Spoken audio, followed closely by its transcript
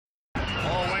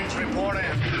report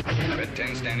in. Red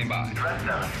 10 standing by. Red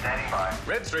 7 standing by.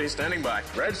 Red 3 standing by.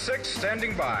 Red 6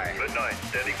 standing by. Red 9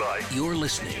 standing by. You're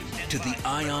listening to the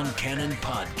Ion Cannon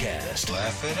Podcast.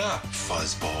 Laugh it up,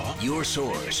 fuzzball. Your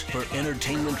source for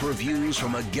entertainment reviews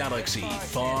from a galaxy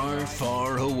far,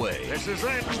 far away. This is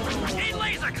it. Need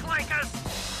laser clankers!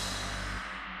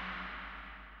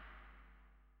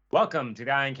 Welcome to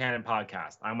the Ion Cannon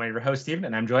Podcast. I'm one of your hosts, Steven,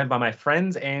 and I'm joined by my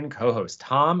friends and co-hosts,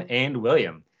 Tom and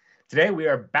William. Today, we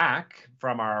are back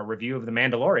from our review of The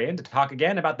Mandalorian to talk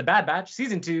again about The Bad Batch,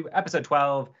 Season 2, Episode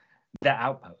 12, The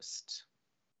Outpost.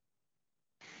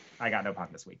 I got no pun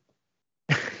this week.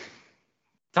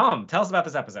 Tom, tell us about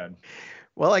this episode.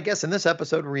 Well, I guess in this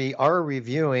episode, we are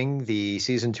reviewing the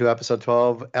Season 2, Episode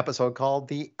 12 episode called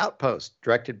The Outpost,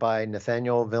 directed by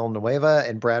Nathaniel Villanueva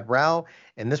and Brad Rao,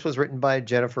 and this was written by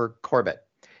Jennifer Corbett.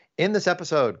 In this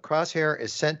episode, Crosshair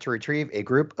is sent to retrieve a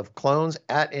group of clones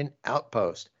at an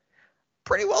outpost.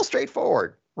 Pretty well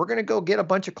straightforward. We're going to go get a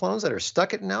bunch of clones that are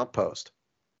stuck at an outpost.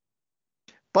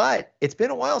 But it's been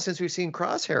a while since we've seen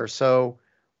Crosshair, so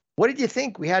what did you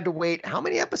think? We had to wait how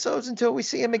many episodes until we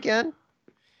see him again?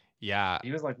 Yeah.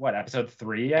 He was like, what, Episode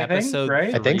 3, I Episode think,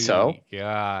 right? I think so.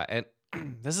 Yeah. And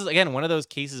this is, again, one of those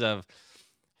cases of,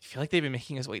 I feel like they've been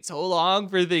making us wait so long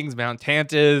for things. Mount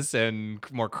Tantus and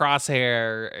more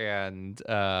Crosshair and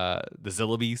the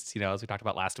Zilla Beasts, as we talked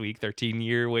about last week,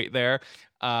 13-year wait there.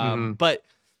 But,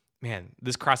 man,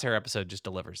 this Crosshair episode just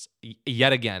delivers.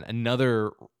 Yet again,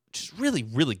 another just really,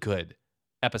 really good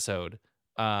episode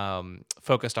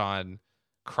focused on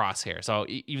Crosshair. So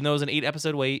even though it was an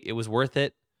 8-episode wait, it was worth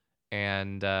it.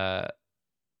 And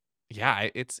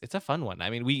it's a fun one. I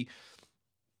mean,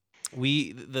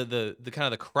 the kind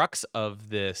of the crux of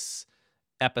this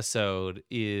episode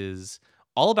is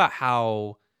all about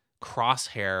how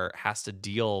Crosshair has to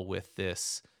deal with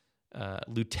this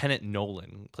Lieutenant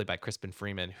Nolan, played by Crispin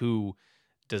Freeman, who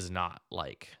does not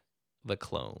like the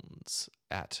clones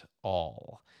at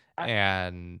all,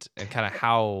 and kind of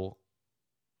how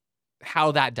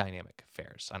that dynamic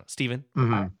fares. I don't know, Steven?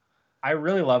 Mm-hmm. I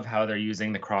really love how they're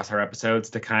using the Crosshair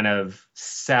episodes to kind of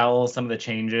sell some of the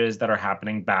changes that are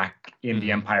happening back in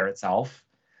the Empire itself.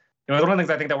 It was one of the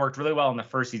things I think that worked really well in the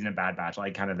first season of Bad Batch,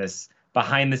 like kind of this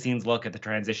behind-the-scenes look at the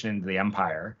transition into the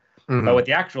Empire. Mm-hmm. But with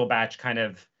the actual Batch kind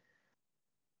of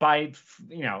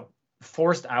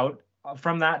forced out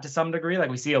from that to some degree.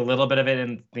 Like we see a little bit of it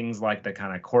in things like the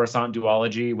kind of Coruscant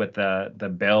duology with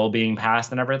the bill being passed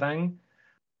and everything.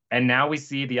 And now we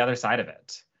see the other side of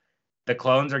it. The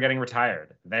clones are getting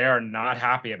retired. They are not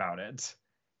happy about it.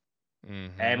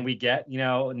 Mm-hmm. And we get,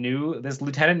 this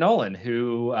Lieutenant Nolan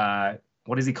who,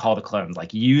 what does he call the clones?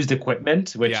 Like used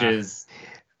equipment, which is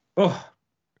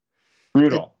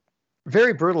brutal.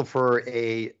 Very brutal for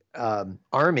a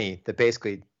army that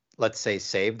basically, let's say,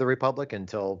 saved the Republic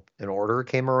until an order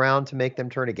came around to make them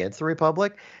turn against the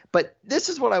Republic. But this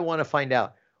is what I want to find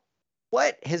out.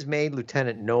 What has made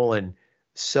Lieutenant Nolan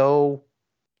so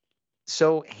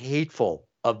hateful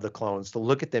of the clones to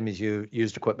look at them as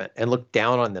used equipment and look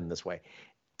down on them this way?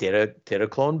 Did a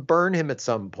clone burn him at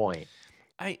some point?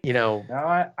 I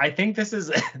think this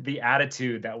is the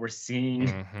attitude that we're seeing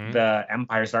the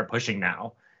Empire start pushing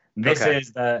now. This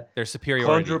is their superiority.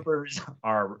 Clone troopers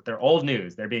they're old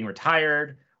news. They're being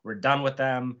retired. We're done with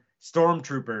them.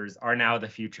 Stormtroopers are now the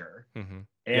future. Mm-hmm.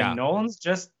 And Nolan's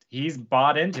he's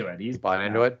bought into it. He's bought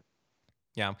into it.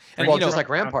 Yeah. And just like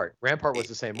Rampart. Rampart was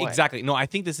the same way. Exactly. No, I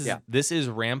think this is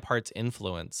Rampart's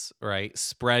influence, right?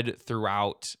 Spread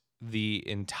throughout the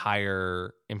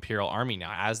entire Imperial Army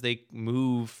now. As they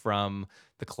move from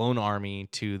the clone army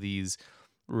to these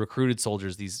recruited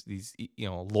soldiers, these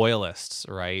loyalists,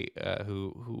 right?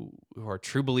 Who are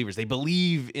true believers. They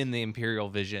believe in the Imperial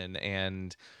vision.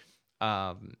 And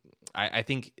I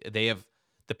think they have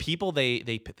the people they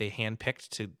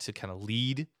handpicked to kind of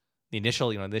lead the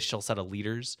initial set of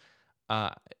leaders.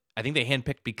 I think they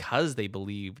handpicked because they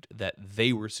believed that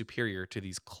they were superior to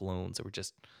these clones that were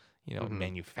just,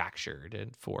 manufactured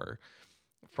and for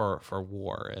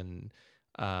war. And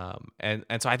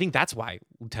so I think that's why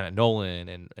Lieutenant Nolan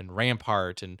and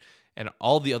Rampart and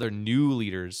all the other new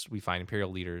leaders we find, Imperial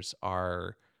leaders,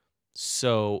 are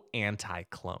so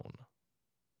anti-clone.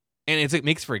 And it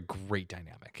makes for a great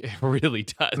dynamic. It really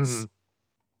does.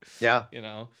 Mm-hmm. Yeah.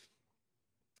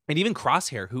 And even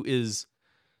Crosshair, who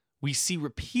we see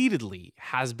repeatedly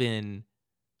has been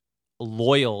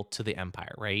loyal to the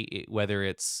Empire, right? Whether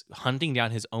it's hunting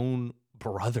down his own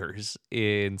brothers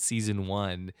in season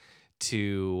 1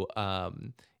 to,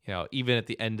 even at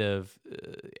the end of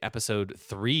episode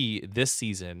 3 this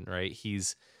season, right?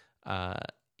 He's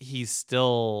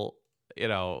still,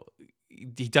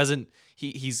 he doesn't.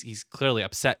 He's clearly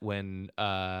upset when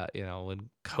when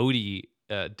Cody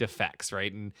defects,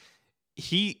 right? And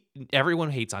everyone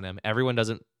hates on him. Everyone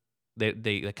doesn't.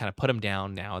 They kind of put him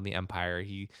down now in the Empire.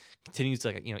 He continues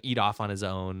to eat off on his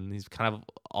own. He's kind of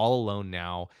all alone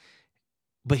now,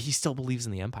 but he still believes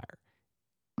in the Empire.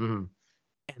 Mhm.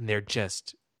 And they're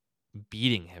just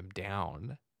beating him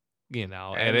down,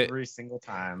 every single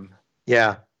time.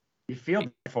 Yeah. You feel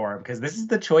for him because this is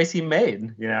the choice he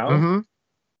made, Mhm.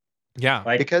 Yeah.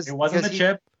 Like, Because it wasn't the he-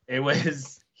 chip. It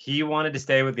was he wanted to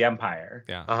stay with the Empire.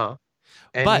 Yeah. Uh-huh.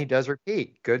 And But- he does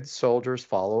repeat, good soldiers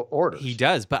follow orders. He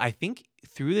does, but I think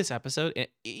through this episode,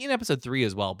 in episode 3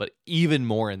 as well, but even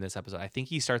more in this episode, I think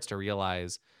he starts to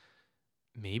realize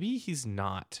maybe he's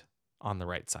not on the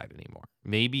right side anymore.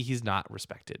 Maybe he's not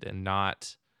respected and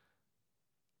not.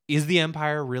 Is the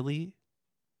Empire really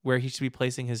where he should be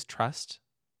placing his trust?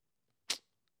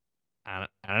 I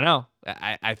don't know.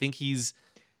 I think he's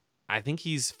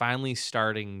finally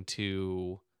starting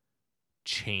to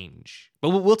change, but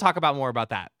we'll talk about more about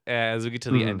that as we get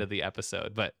to the end of the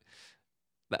episode. But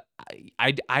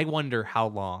I wonder how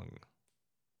long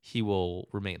he will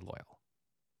remain loyal.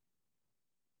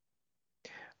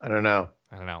 I don't know.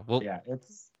 Well,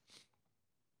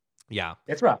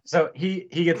 It's rough. So he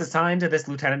gets assigned to this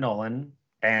Lieutenant Nolan,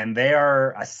 and they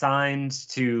are assigned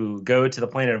to go to the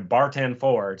planet of Bartan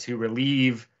 4 to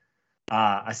relieve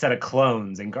a set of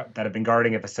clones that have been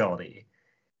guarding a facility.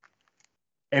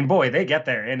 And boy, they get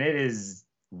there, and it is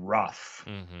rough.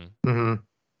 Mm-hmm. Mm-hmm.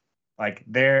 Like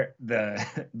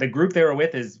the group they were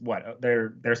with is what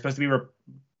they're supposed to be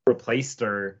replaced,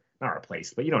 or not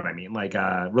replaced, but you know what I mean, like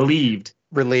relieved.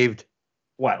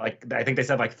 What, like I think they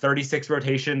said like 36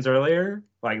 rotations earlier.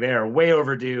 Like they are way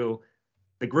overdue.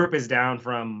 The group is down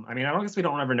from, I guess we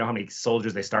don't ever know how many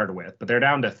soldiers they started with, but they're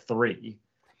down to 3.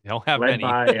 They don't have led many.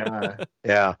 by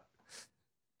Yeah.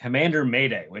 Commander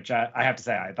Mayday, which I have to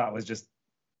say I thought was just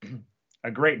a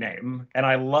great name, and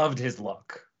I loved his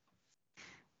look.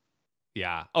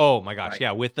 Yeah. Oh my gosh. Like,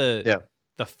 yeah. With the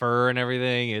fur and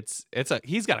everything,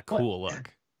 he's got a cool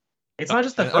look. It's not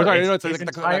just the fur. Oh, sorry, it's no, it's his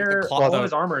like the entire cloth. all of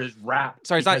his armor is wrapped.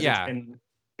 Sorry, it's not. because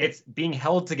it's being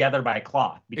held together by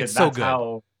cloth because It's so that's good.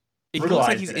 how It looks like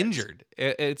brutalized he's it is. injured.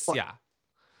 It's Well, yeah.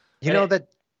 You know,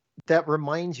 that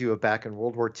reminds you of back in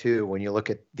World War II when you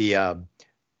look at the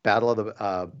Battle of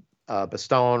the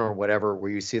Bastogne or whatever,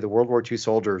 where you see the World War II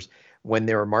soldiers when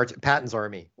they were marching, Patton's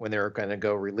army, when they were going to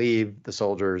go relieve the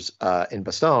soldiers in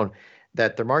Bastogne,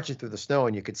 that they're marching through the snow,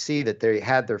 and you could see that they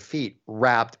had their feet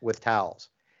wrapped with towels,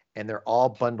 and they're all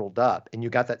bundled up. And you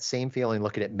got that same feeling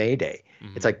looking at Mayday.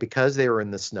 Mhm. It's like because they were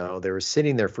in the snow, they were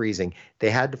sitting there freezing, they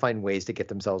had to find ways to get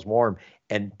themselves warm.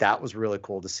 And that was really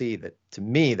cool to see. That, to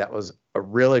me, that was a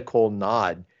really cool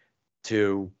nod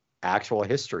to actual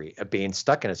history of being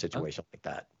stuck in a situation like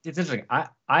that. It's interesting.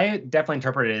 I definitely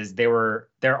interpret it as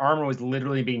their armor was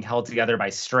literally being held together by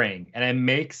string, and it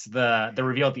makes the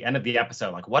reveal at the end of the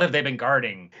episode, like, what have they been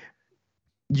guarding?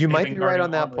 You They've might been be right guarding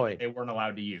on that armor point. they weren't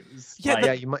allowed to use. Yeah, Like,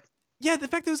 Yeah, you might. Yeah, the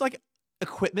fact that it was like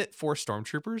equipment for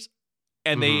stormtroopers,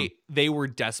 and they were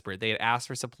desperate. They had asked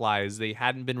for supplies. They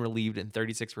hadn't been relieved in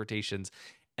 36 rotations,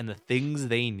 and the things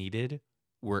they needed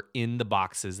were in the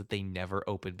boxes that they never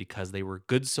opened because they were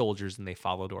good soldiers and they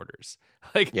followed orders.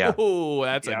 Like, Yeah. oh,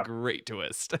 that's Yeah. a great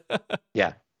twist.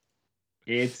 Yeah,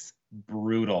 it's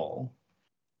brutal.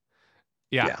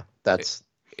 yeah. that's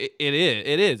It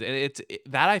is, and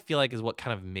that I feel like is what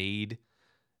kind of made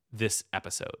this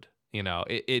episode. You know,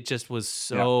 it just was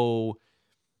so.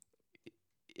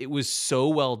 It was so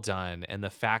well done, and the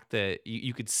fact that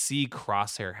you could see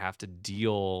Crosshair have to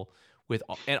deal with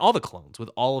and all the clones with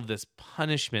all of this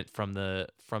punishment from the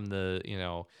from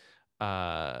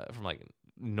like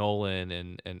Nolan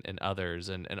and others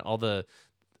and all the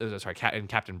and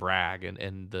Captain Bragg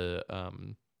and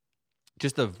the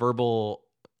just the verbal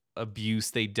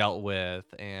abuse they dealt with,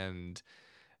 and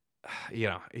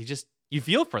you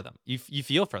feel for them. You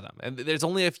feel for them, and there's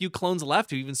only a few clones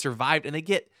left who even survived, and they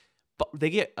get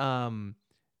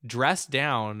dressed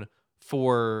down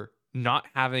for not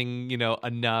having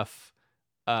enough.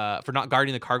 For not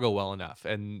guarding the cargo well enough,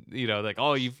 and like,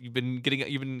 oh, you've been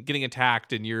getting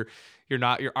attacked, and your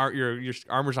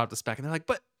armor's not up to spec, and they're like,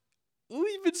 but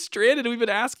we've been stranded, and we've been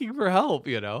asking for help,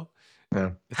 yeah.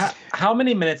 How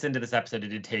many minutes into this episode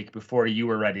did it take before you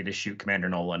were ready to shoot Commander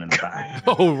Nolan in the back?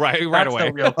 Oh, right That's away.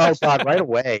 the real Oh question. God, right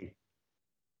away.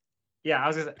 Yeah, I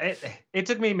was gonna say, it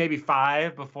took me maybe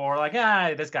 5 before, like,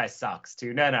 this guy sucks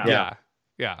too. No.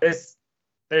 Yeah.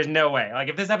 There's no way. Like,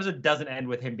 if this episode doesn't end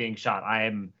with him being shot, I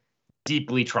am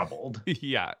deeply troubled.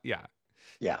 Yeah.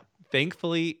 Yeah.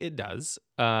 Thankfully, it does.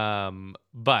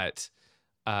 But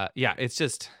yeah, it's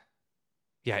just,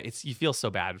 yeah, you feel so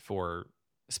bad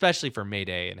especially for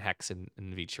Mayday and Hex and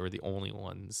Veach, who are the only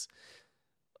ones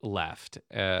left.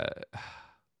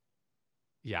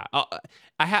 Yeah,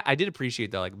 I did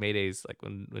appreciate though, like Mayday's, like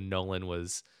when Nolan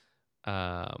was,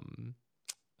 kind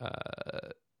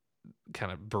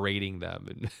of berating them,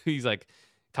 and he's like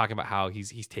talking about how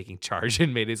he's taking charge,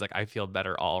 and Mayday's like, I feel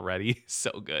better already.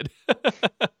 So good.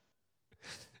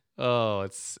 Oh,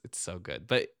 it's so good.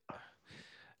 But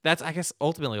that's, I guess,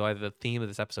 ultimately why the theme of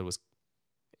this episode was,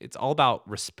 it's all about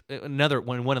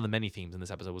one of the many themes in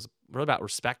this episode was really about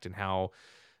respect, and how,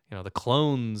 the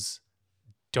clones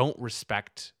don't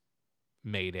respect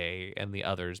Mayday and the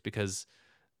others because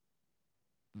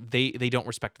they don't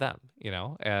respect them,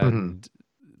 and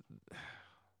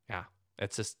yeah,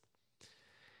 it's just,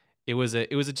 it was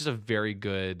just a very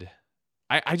good,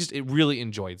 it really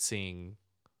enjoyed seeing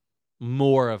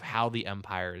more of how the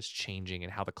Empire is changing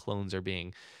and how the clones are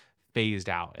being phased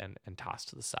out and tossed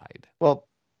to the side. Well,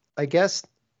 I guess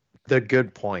the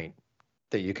good point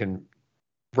that you can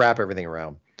wrap everything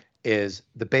around is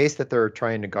the base that they're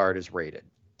trying to guard is raided.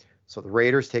 So the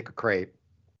raiders take a crate.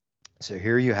 So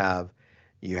here you have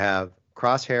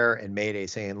Crosshair and Mayday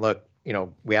saying, look,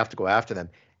 we have to go after them.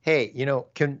 Hey,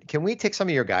 can we take some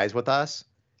of your guys with us?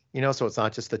 So it's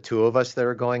not just the two of us that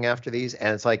are going after these.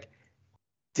 And it's like,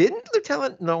 didn't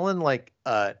Lieutenant Nolan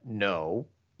no,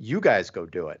 you guys go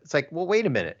do it. It's like, well, wait a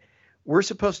minute. We're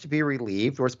supposed to be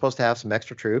relieved. We're supposed to have some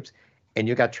extra troops, and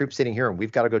you got troops sitting here, and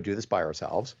we've got to go do this by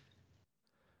ourselves.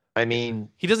 I mean,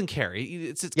 he doesn't care.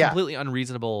 It's completely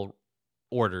unreasonable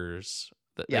orders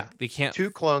that they can't.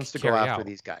 Two clones to go after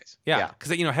these guys. Yeah,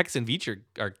 because Hex and Veach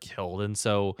are killed, and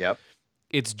so yep,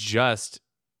 it's just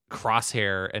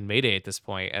Crosshair and Mayday at this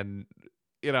point, and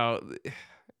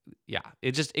yeah,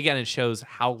 it just, again, it shows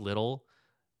how little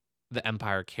the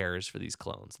Empire cares for these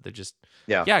clones. They're just,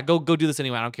 go do this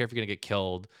anyway. I don't care if you're gonna get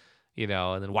killed,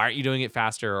 and then why aren't you doing it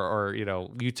faster? Or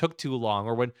you took too long.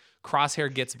 Or when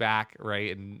Crosshair gets back,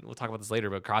 right? And we'll talk about this later,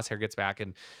 but Crosshair gets back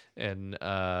and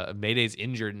Mayday's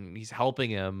injured and he's helping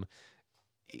him.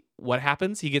 What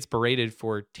happens? He gets berated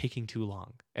for taking too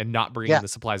long and not bringing the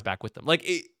supplies back with them. Like,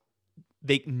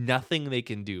 nothing they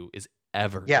can do is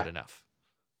ever good enough.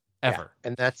 Ever. Yeah.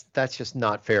 And that's just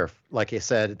not fair. Like I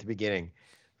said at the beginning,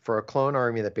 for a clone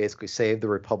army that basically saved the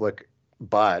Republic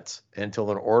butts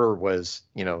until an order was,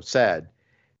 said,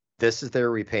 this is their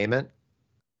repayment.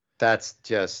 That's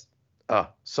just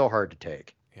so hard to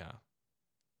take. Yeah.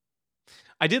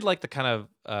 I did like the kind of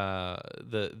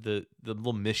the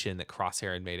little mission that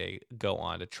Crosshair and Mayday go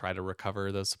on to try to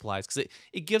recover those supplies, because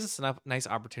it gives us a nice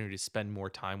opportunity to spend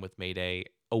more time with Mayday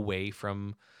away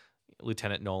from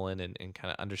Lieutenant Nolan and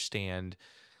kind of understand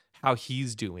how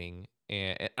he's doing,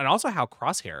 and also how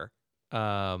Crosshair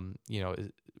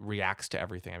reacts to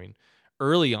everything. I mean,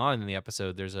 early on in the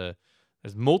episode, there's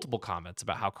multiple comments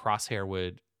about how Crosshair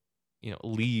would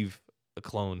leave a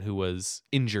clone who was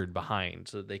injured behind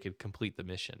so that they could complete the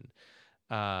mission,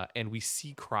 and we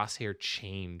see Crosshair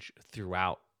change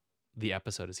throughout the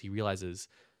episode as he realizes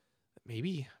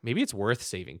maybe it's worth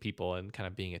saving people and kind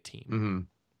of being a team. Mm-hmm.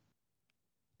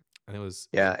 And it was,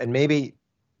 and maybe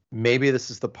this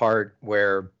is the part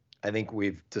where I think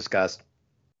we've discussed,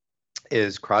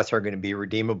 is Crosshair going to be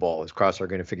redeemable? Is Crosshair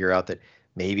going to figure out that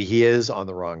maybe he is on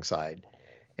the wrong side?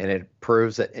 And it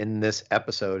proves that in this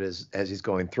episode, as he's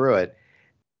going through it,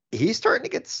 he's starting to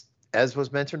get, as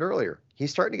was mentioned earlier,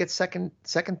 he's starting to get second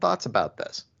thoughts about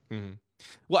this. Mm-hmm.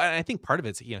 Well, I think part of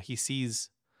it's, he sees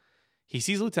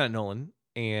Lieutenant Nolan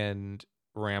and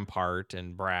Rampart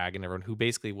and Bragg and everyone who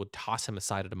basically would toss him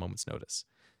aside at a moment's notice.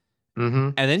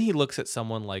 Mm-hmm. And then he looks at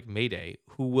someone like Mayday,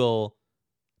 who will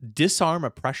disarm a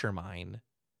pressure mine,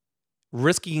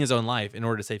 risking his own life in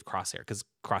order to save Crosshair, because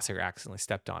Crosshair accidentally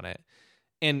stepped on it.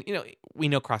 And, we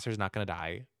know Crosshair's not going to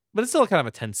die, but it's still kind of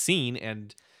a tense scene.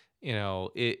 And,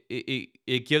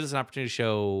 it gives us an opportunity to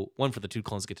show, one, for the two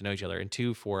clones to get to know each other, and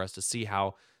two, for us to see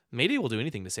how Mayday will do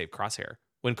anything to save Crosshair.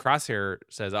 When Crosshair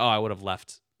says, I would have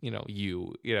left,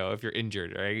 you if you're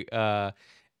injured, right?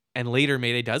 And later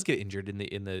Mayday does get injured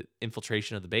in the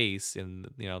infiltration of the base, and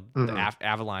the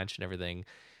avalanche and everything,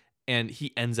 and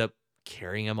he ends up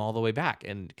carrying him all the way back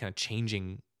and kind of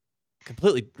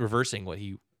completely reversing what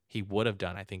he would have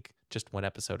done, I think, just one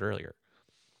episode earlier.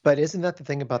 But isn't that the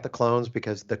thing about the clones?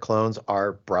 Because the clones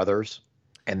are brothers,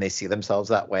 and they see themselves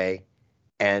that way.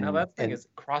 And now that thing is,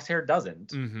 Crosshair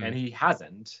doesn't, and he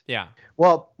hasn't. Yeah.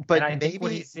 Well, but I think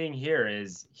what he's seeing here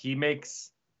is he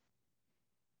makes,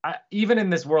 even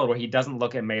in this world where he doesn't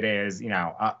look at Mayday as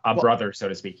a brother, so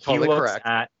to speak. Totally he looks correct.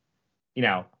 at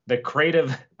the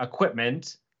creative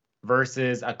equipment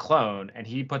versus a clone, and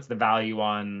he puts the value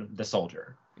on the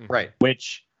soldier, Right.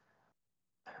 which,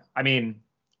 I mean,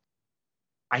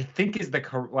 I think is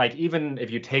like, even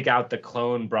if you take out the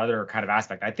clone brother kind of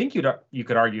aspect, I think you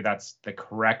could argue that's the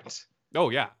correct, Oh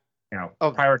yeah.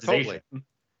 prioritization. Totally.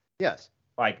 Yes.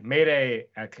 Like Mayday,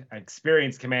 an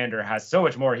experienced commander, has so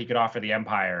much more he could offer the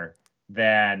Empire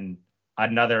than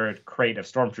another crate of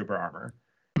stormtrooper armor.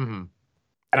 Mm-hmm.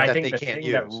 And I think the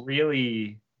thing that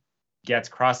really gets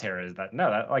Crosshair is that,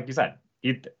 like you said,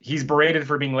 he's berated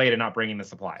for being late and not bringing the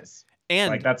supplies.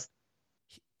 And like that's.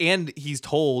 And he's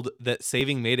told that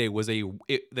saving Mayday was saving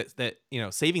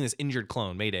this injured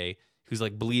clone Mayday who's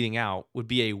like bleeding out would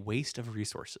be a waste of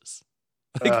resources.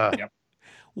 Like, Yep.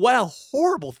 What a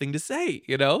horrible thing to say,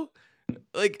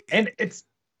 Like, and it's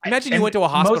imagine you went to a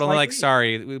hospital and like, likely,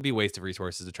 sorry, it would be a waste of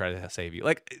resources to try to save you.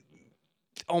 Like,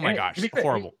 oh my gosh,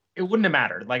 horrible. It wouldn't have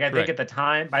mattered. Like, I think at the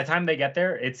time, by the time they get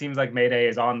there, it seems like Mayday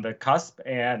is on the cusp,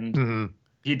 and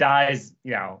he dies,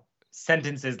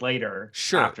 sentences later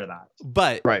after that.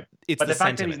 But it's the fact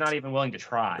sentiment. that he's not even willing to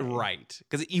try. Right.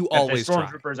 Because you always the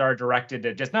stormtroopers are directed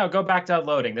to just, no, go back to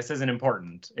loading. This isn't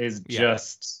important. Is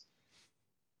just.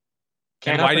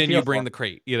 And why didn't you bring the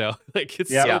crate? Like, it's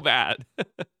so bad.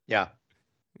 Yeah.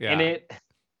 And it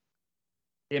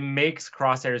makes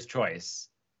Crosshair's choice.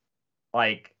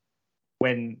 Like,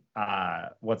 when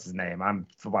what's his name?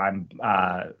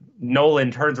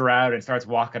 Nolan turns around and starts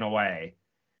walking away,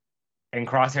 and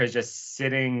Crosshair is just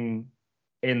sitting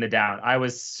in the down. I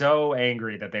was so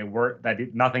angry that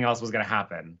nothing else was going to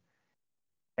happen,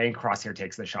 and Crosshair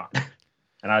takes the shot,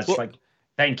 and I was just like,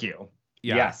 "Thank you,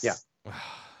 yes,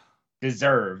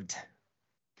 deserved."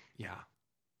 Yeah,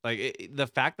 like the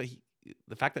fact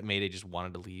that Mayday just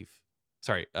wanted to leave.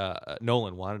 Sorry,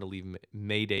 Nolan wanted to leave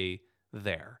Mayday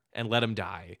there and let him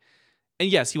die. And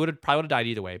yes, he probably would have died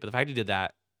either way, but the fact he did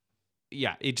that,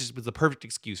 it just was the perfect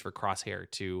excuse for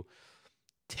Crosshair to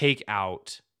take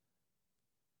out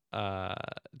Nolan,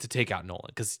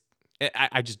 because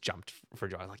I just jumped for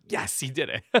joy. I was like, yes, he did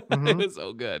it. It was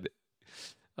so good.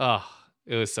 Oh,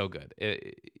 it was so good.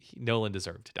 Nolan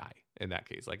deserved to die in that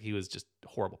case. Like, he was just a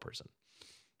horrible person.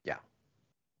 Yeah.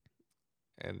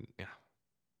 And yeah.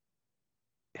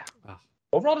 Oh.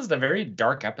 Overall, it's a very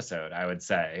dark episode, I would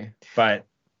say, but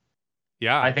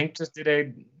I think just did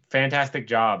a fantastic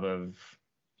job of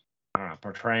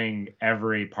portraying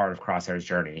every part of Crosshair's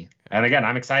journey. And again,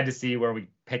 I'm excited to see where we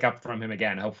pick up from him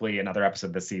again. Hopefully, another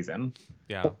episode this season.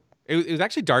 Yeah, it was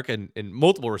actually dark in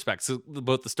multiple respects, so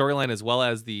both the storyline as well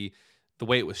as the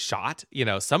way it was shot.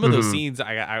 Some of those scenes,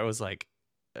 I was like,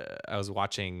 I was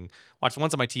watched once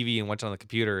on my TV and once on the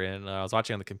computer, and I was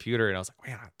watching on the computer, and I was like,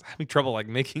 man, I'm having trouble like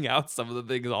making out some of the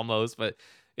things almost, but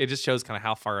it just shows kind of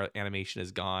how far animation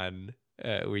has gone,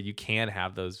 where you can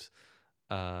have those,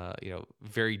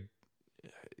 very,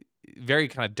 very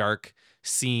kind of dark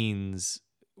scenes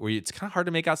where it's kind of hard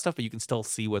to make out stuff, but you can still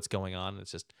see what's going on.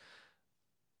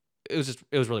 It was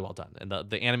really well done, and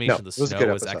the animation of the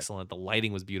snow was excellent. The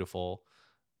lighting was beautiful.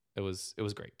 It was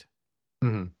great.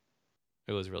 Mm-hmm.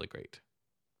 It was really great.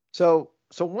 So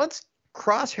once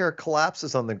Crosshair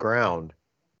collapses on the ground,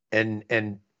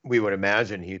 and we would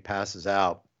imagine he passes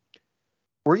out,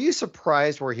 were you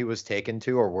surprised where he was taken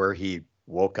to or where he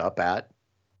woke up at?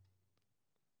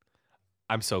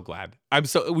 I'm so glad.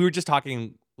 We were just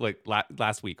talking like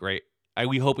last week, right?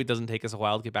 We hope it doesn't take us a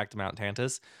while to get back to Mount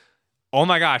Tantus. Oh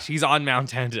my gosh, he's on Mount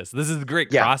Tantus. This is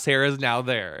great. Yeah. Crosshair is now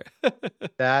there.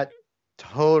 That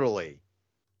totally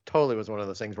was one of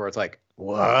those things where it's like,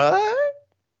 what?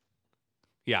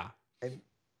 Yeah. And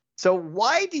so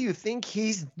why do you think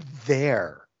he's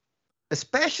there?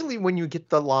 Especially when you get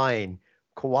the line,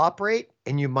 cooperate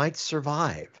and you might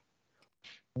survive.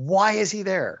 Why is he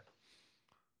there?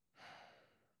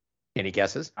 Any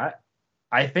guesses?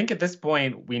 I think at this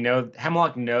point we know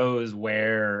Hemlock knows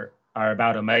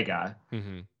about Omega,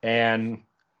 and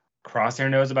Crosshair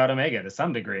knows about Omega to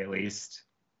some degree, at least.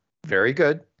 Very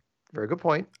good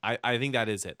point. I think that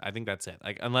is it. I think that's it.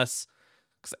 Like, unless,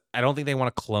 because I don't think they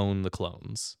want to clone the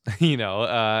clones.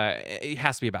 It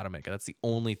has to be about Omega. That's the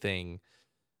only thing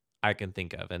I can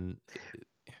think of, and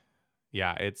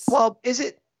yeah, it's. Well, is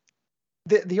it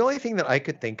the only thing that I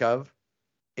could think of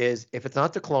is if it's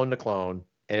not to clone,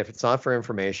 and if it's not for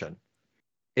information,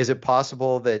 is it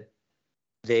possible that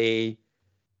they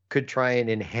could try and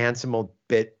enhance him a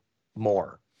bit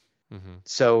more?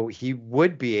 So he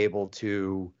would be able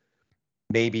to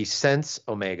maybe sense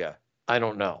Omega. I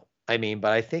don't know. I mean,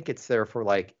 but I think it's there for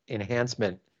like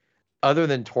enhancement other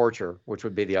than torture, which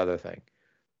would be the other thing,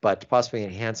 but to possibly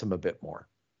enhance him a bit more.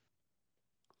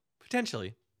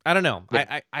 Potentially. I don't know.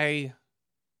 Yeah.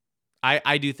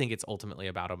 I do think it's ultimately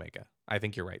about Omega. I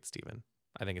think you're right, Steven.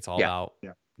 I think it's all about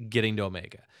getting to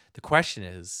Omega. The question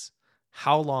is,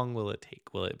 how long will it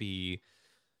take? Will it be,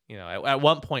 at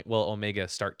one point will Omega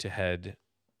start to head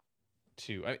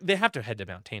to? They have to head to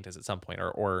Mount Tantus at some point,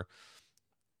 or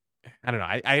I don't know.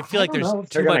 I feel like there's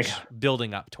too much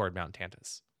building up toward Mount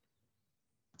Tantus.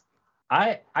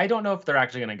 I don't know if they're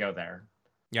actually going to go there.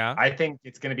 Yeah, I think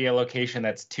it's going to be a location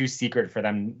that's too secret for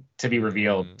them to be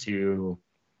revealed to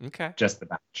just the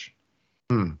batch.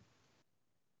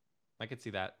 I could see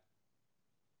that.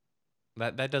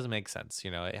 That doesn't make sense.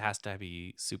 It has to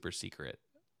be super secret.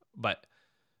 But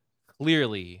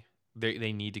clearly,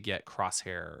 they need to get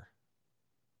Crosshair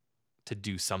to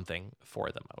do something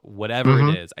for them. Whatever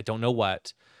it is. I don't know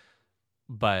what,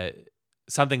 but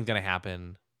something's going to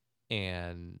happen.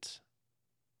 And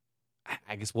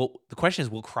I guess the question is,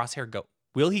 will Crosshair go?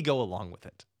 Will he go along with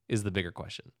it? Is the bigger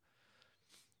question.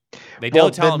 They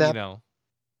don't tell him,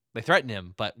 they threaten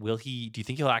him, but will he? Do you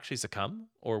think he'll actually succumb,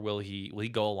 or will he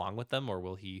go along with them, or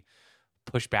will he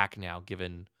push back now?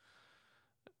 Given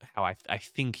how I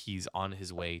think he's on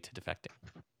his way to defecting.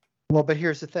 Well, but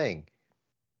here's the thing: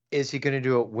 is he going to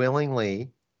do it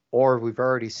willingly, or we've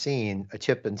already seen a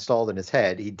chip installed in his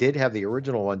head? He did have the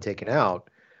original one taken out.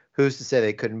 Who's to say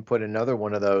they couldn't put another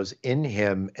one of those in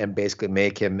him and basically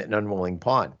make him an unwilling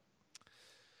pawn?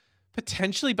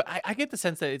 Potentially, but I get the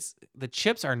sense that the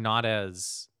chips are not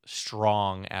as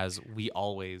strong as we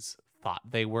always thought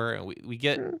they were. And we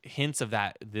get hints of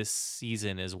that this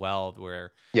season as well,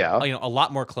 where a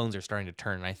lot more clones are starting to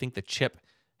turn. And I think the chip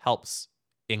helps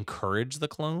encourage the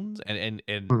clones and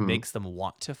makes them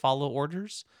want to follow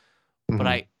orders. But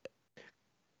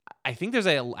I think there's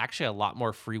actually a lot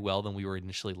more free will than we were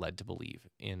initially led to believe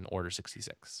in Order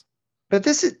 66. But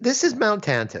this is Mount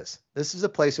Tantus. This is a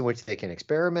place in which they can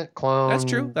experiment, clone, that's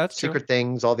true. Secret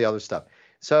things, all the other stuff.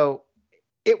 So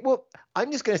it will. I'm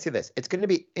just going to say this: it's going to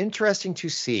be interesting to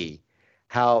see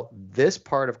how this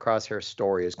part of Crosshair's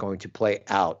story is going to play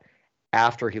out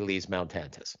after he leaves Mount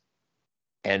Tantus,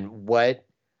 and what,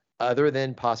 other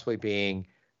than possibly being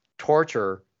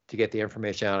torture to get the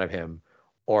information out of him,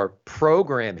 or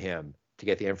program him to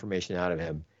get the information out of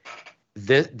him.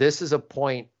 This is a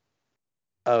point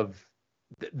of,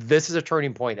 this is a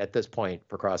turning point at this point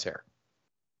for Crosshair.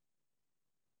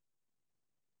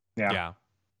 Yeah.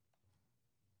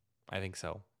 I think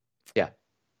so. Yeah.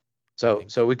 So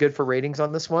we good for ratings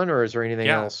on this one, or is there anything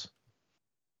else?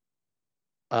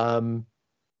 How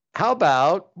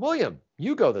about William?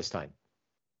 You go this time.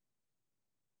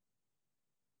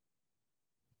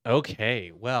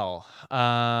 Okay, well,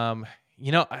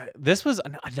 this was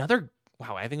another.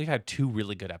 Wow, I think we've had two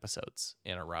really good episodes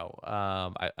in a row.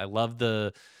 I love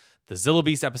the Zilla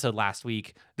Beast episode last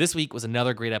week. This week was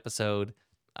another great episode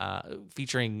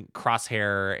featuring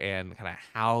Crosshair and kind of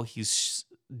how he's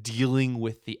dealing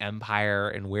with the Empire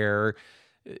and where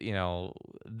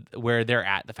they're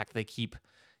at. The fact that they keep.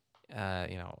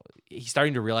 He's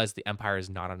starting to realize the Empire is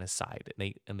not on his side,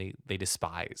 and they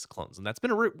despise clones, and that's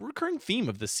been a recurring theme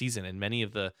of this season. And many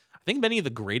of the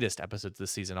greatest episodes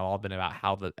this season have all been about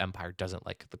how the Empire doesn't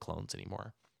like the clones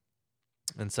anymore.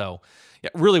 And so,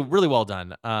 really, really well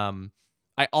done.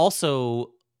 I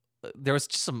also there was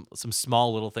just some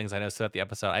small little things I noticed throughout the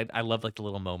episode. I love like the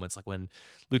little moments, like when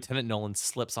Lieutenant Nolan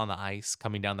slips on the ice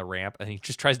coming down the ramp, and he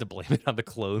just tries to blame it on the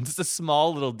clones. It's a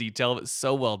small little detail, but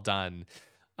so well done.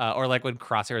 Or like when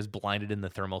Crosshair is blinded in the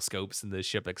thermal scopes and the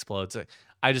ship explodes.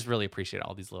 I just really appreciate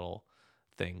all these little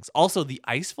things. Also, the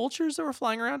ice vultures that were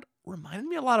flying around reminded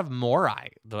me a lot of Morai,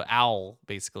 the owl,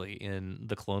 basically, in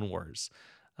the Clone Wars.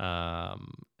 It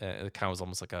kind of was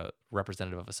almost like a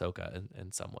representative of Ahsoka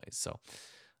in some ways. So,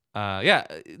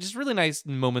 just really nice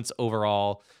moments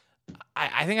overall.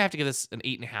 I think I have to give this an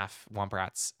 8.5 Womp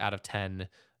Rats out of 10.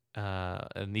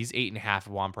 And these 8.5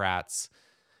 Womp Rats,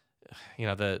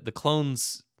 the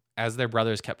clones, as their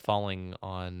brothers kept falling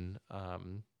on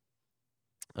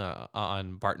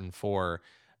Barton 4,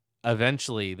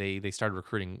 eventually they started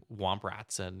recruiting Womp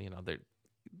Rats, and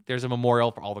there's a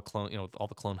memorial for all the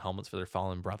clone helmets for their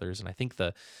fallen brothers. And I think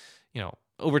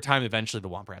over time, eventually the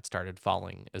Womp Rats started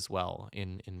falling as well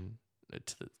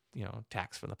to the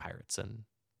attacks from the pirates, and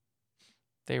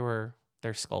their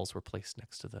skulls were placed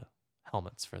next to the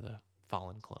helmets for the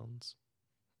fallen clones.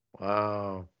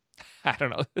 Wow. I don't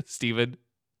know, Steven.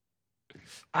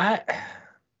 I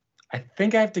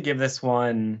think I have to give this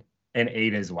one an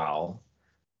 8 as well.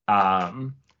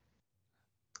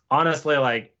 Honestly,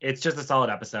 like, it's just a solid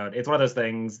episode. It's one of those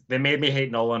things. They made me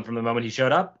hate Nolan from the moment he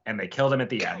showed up, and they killed him at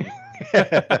the end.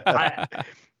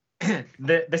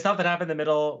 the stuff that happened in the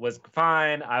middle was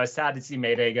fine. I was sad to see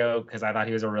Mayday go because I thought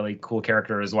he was a really cool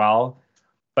character as well.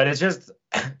 But it's just,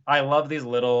 I love these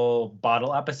little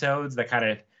bottle episodes that kind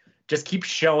of just keep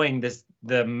showing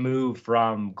the move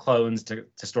from clones to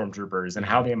stormtroopers and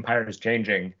how the Empire is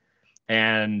changing.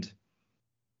 And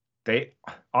they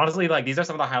honestly, like, these are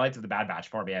some of the highlights of the Bad Batch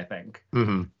for me, I think,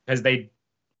 because they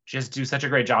just do such a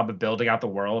great job of building out the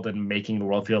world and making the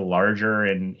world feel larger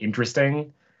and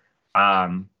interesting.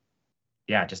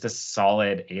 Yeah, just a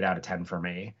solid 8 out of 10 for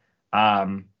me.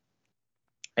 And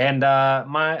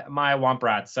my Womp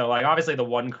Rats. So, like, obviously the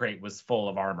one crate was full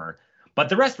of armor, but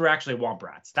the rest were actually Womp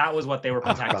Rats. That was what they were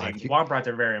protecting. Womp Rats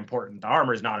are very important. The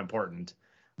armor is not important.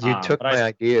 You took my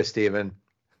idea, Steven.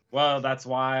 Well, that's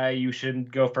why you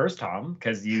should go first, Tom,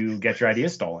 because you get your idea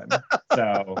stolen.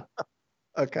 So,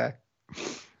 okay.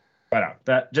 But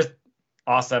that just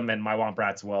awesome, and my Womp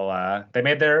Rats will. They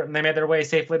made their way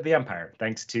safely to the Empire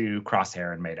thanks to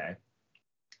Crosshair and Mayday.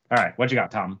 All right, what you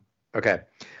got, Tom? Okay,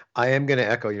 I am going to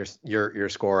echo your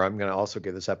score. I'm going to also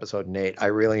give this episode an 8. I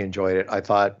really enjoyed it. I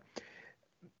thought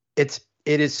it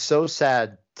is so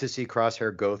sad to see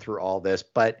Crosshair go through all this,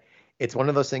 but it's one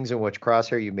of those things in which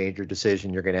Crosshair, you made your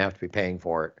decision, you're going to have to be paying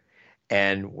for it.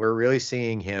 And we're really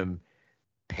seeing him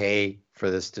pay for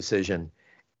this decision.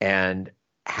 And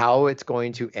how it's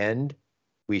going to end,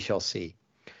 we shall see.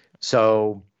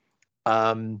 So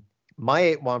my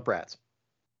 8 Womp Rats.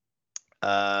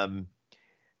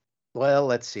 Well,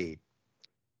 let's see.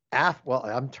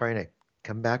 I'm trying to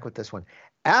come back with this one.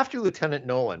 After Lieutenant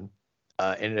Nolan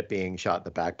ended up being shot in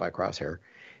the back by Crosshair,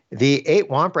 the 8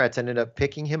 Womp Rats ended up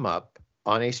picking him up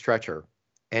on a stretcher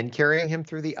and carrying him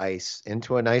through the ice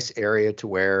into a nice area to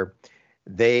where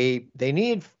they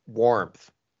need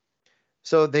warmth.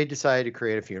 So they decided to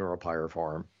create a funeral pyre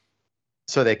for him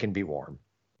so they can be warm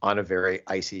on a very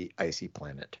icy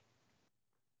planet.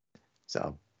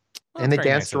 So, and they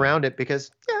danced around it because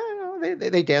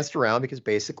they danced around because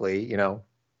basically,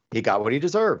 he got what he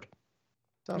deserved.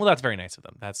 So, well, that's very nice of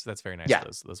them. That's very nice. Yeah.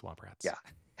 Of those Womp Rats. Yeah.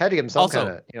 Had to give him some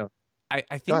kind of,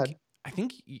 I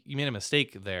think you made a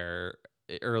mistake there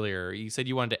earlier. You said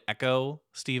you wanted to echo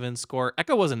Steven's score.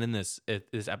 Echo wasn't in this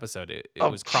episode. It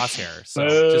was Crosshair. So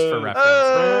just for reference.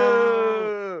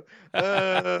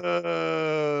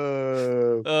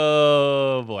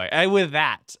 Oh boy. And with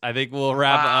that, I think we'll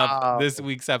wrap up this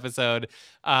week's episode.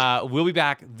 We'll be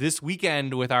back this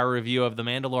weekend with our review of The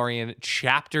Mandalorian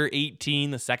Chapter 18,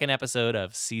 the second episode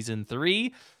of Season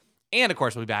 3. And, of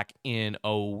course, we'll be back in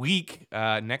a week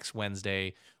next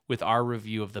Wednesday with our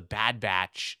review of The Bad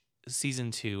Batch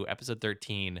Season 2, Episode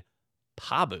 13,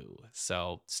 Pabu.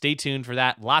 So stay tuned for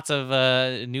that. Lots of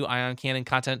new Ion Cannon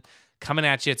content coming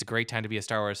at you. It's a great time to be a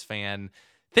Star Wars fan.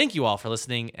 Thank you all for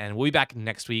listening, and we'll be back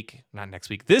this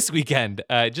weekend,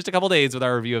 just a couple days with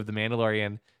our review of The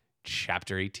Mandalorian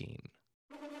Chapter 18.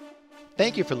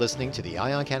 Thank you for listening to the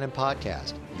Ion Cannon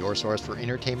Podcast, your source for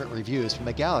entertainment reviews from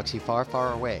a galaxy far,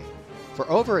 far away. For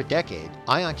over a decade,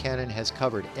 Ion Cannon has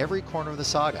covered every corner of the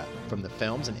saga, from the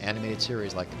films and animated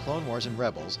series like The Clone Wars and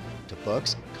Rebels, to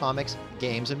books, comics,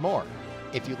 games, and more.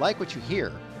 If you like what you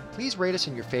hear, please rate us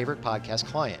in your favorite podcast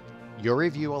client. Your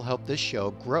review will help this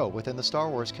show grow within the Star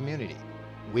Wars community.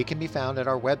 We can be found at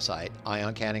our website,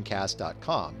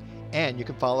 ioncanoncast.com, and you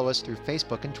can follow us through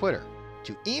Facebook and Twitter.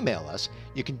 To email us,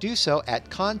 you can do so at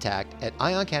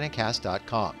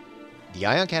contact@ioncanoncast.com. The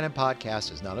Ion Cannon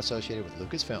Podcast is not associated with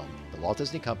Lucasfilm, the Walt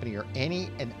Disney Company, or any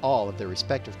and all of their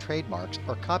respective trademarks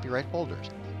or copyright holders.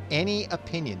 Any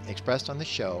opinion expressed on the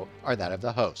show are that of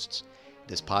the hosts.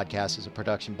 This podcast is a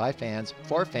production by fans,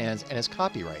 for fans, and is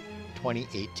copyright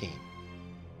 2018.